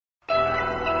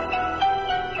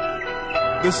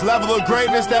This level of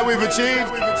greatness that we've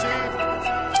achieved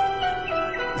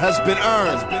has been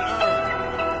earned.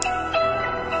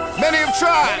 Many have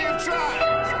tried.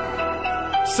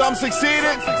 Some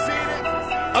succeeded.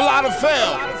 A lot have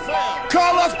failed.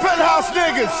 Call us penthouse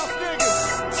niggas.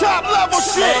 Top level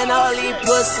shit. Man, all these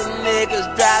pussy niggas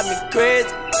drive me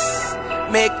crazy.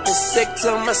 Make me sick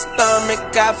to my stomach,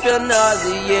 I feel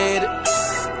nauseated.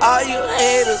 All you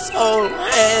haters hold my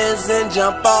hands and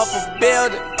jump off a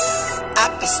building. I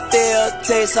can still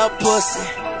taste her pussy.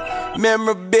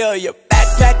 Memorabilia,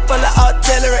 backpack full of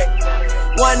artillery.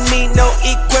 One me, no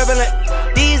equivalent.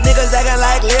 These niggas acting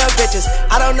like little bitches.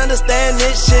 I don't understand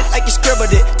this shit like you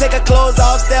scribbled it. Take her clothes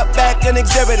off, step back and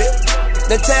exhibit it.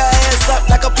 Then tear her ass up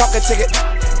like a pocket ticket.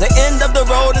 The end of the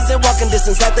road is in walking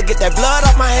distance. Have to get that blood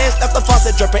off my hands, left the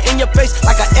faucet dripping in your face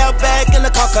like an airbag in a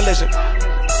car collision.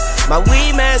 My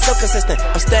weed man so consistent.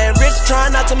 I'm staying rich,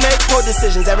 trying not to make poor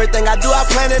decisions. Everything I do, I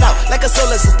plan it out like a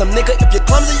solar system. Nigga, if you're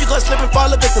clumsy, you gon' slip and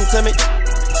fall a victim to me.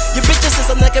 Your bitches send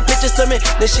some naked pictures to me.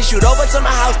 Then she shoot over to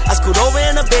my house. I scoot over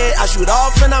in the bed. I shoot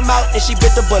off and I'm out. And she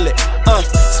bit the bullet.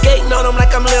 Skating on them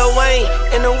like I'm Lil Wayne.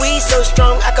 And the weed so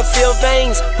strong I can feel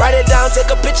veins. Write it down,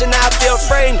 take a picture, now I feel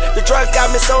framed. The drugs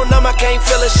got me so numb I can't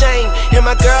feel ashamed. And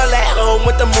my girl at home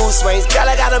with the mood swings. Girl,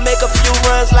 I gotta make a few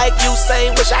runs like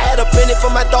Usain. Wish I had a penny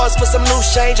for my thoughts for some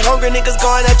loose change. Hungry niggas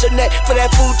going at your neck for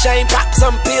that food chain. Pop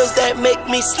some pills that make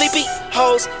me sleepy.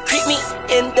 Hoes creep me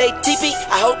in they teepee.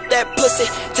 I hope that pussy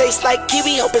tastes like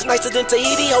kiwi. Hope it's nicer than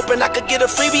Tahiti. Hoping I could get a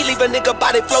freebie. Leave a nigga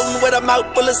body floating with a mouth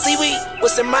full of seaweed.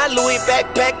 What's in my Louis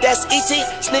backpack? That's E.T.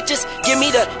 Snitches, give me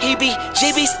the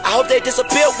heebie-jeebies. I hope they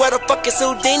disappear. Where the fuck is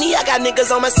Houdini? I got niggas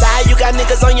on my side, you got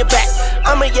niggas on your back.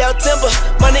 I'ma yell timber,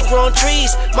 money growing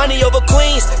trees, money over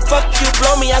queens. Fuck you,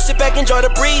 blow me, I sit back, enjoy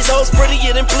the breeze. Hoes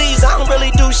prettier than please. I don't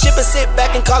really do shit but sit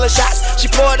back and call her shots.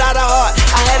 She poured out her heart,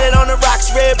 I had it on the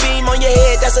rocks. Red beam on your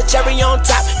head, that's a cherry on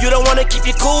top. You don't wanna keep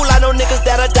you cool, I know niggas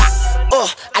that'll die.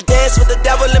 I dance with the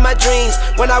devil in my dreams.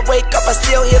 When I wake up, I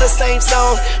still hear the same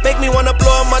song. Make me wanna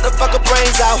blow a motherfucker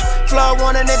brains out. Floor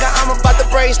want a nigga, I'm about to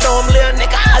brainstorm. Lil'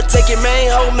 nigga, I'll take your main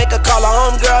hoe. Make her call her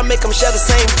home girl, make them share the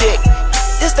same dick.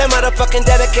 This that motherfucking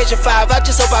dedication 5. I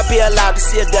just hope I be allowed to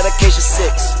see a dedication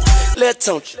 6. Lil'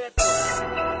 Tunch.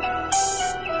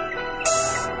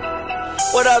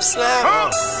 What up,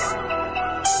 Slam?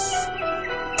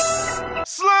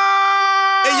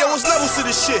 Hey yo, it's levels to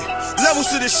this shit. Levels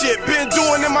to this shit. Been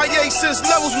doing MIA since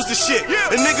levels was the shit.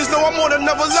 And niggas know I'm on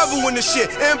another level in the shit.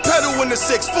 And pedal in the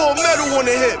 6, full metal on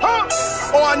the hip.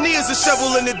 All I need is a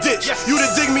shovel in the ditch. You to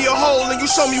dig me a hole and you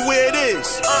show me where it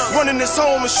is. Running this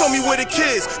home and show me where the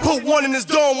kids. Put one in his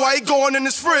dome while he going in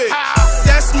his fridge.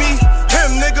 That's me,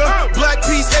 him nigga. Black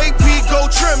piece AP,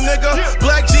 gold trim nigga.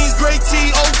 Black jeans, gray tee,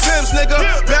 old Timbs nigga.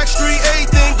 Backstreet,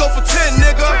 everything go for 10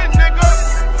 nigga.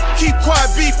 Keep quiet,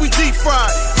 beef, we deep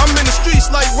fried. I'm in the streets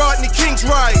like Rodney King's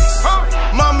riots.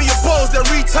 Mommy of balls that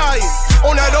retired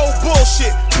on that old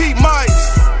bullshit, Pete Myers.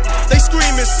 They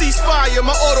screaming ceasefire,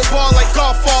 my autobahn like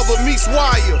Godfather meets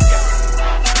Wire.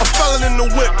 A felon in the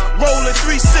whip, rolling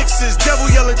 3-6s, devil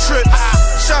yelling trips.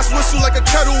 Shots whistle like a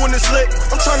kettle when it's lit.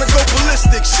 I'm trying to go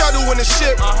ballistic, shuttle in the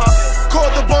ship.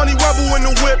 Called the Barney Rebel in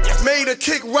the whip. Made her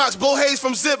kick rocks, blow haze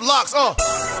from Ziplocs.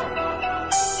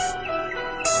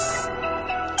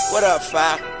 What up,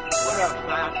 Fi? What up,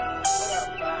 Fi?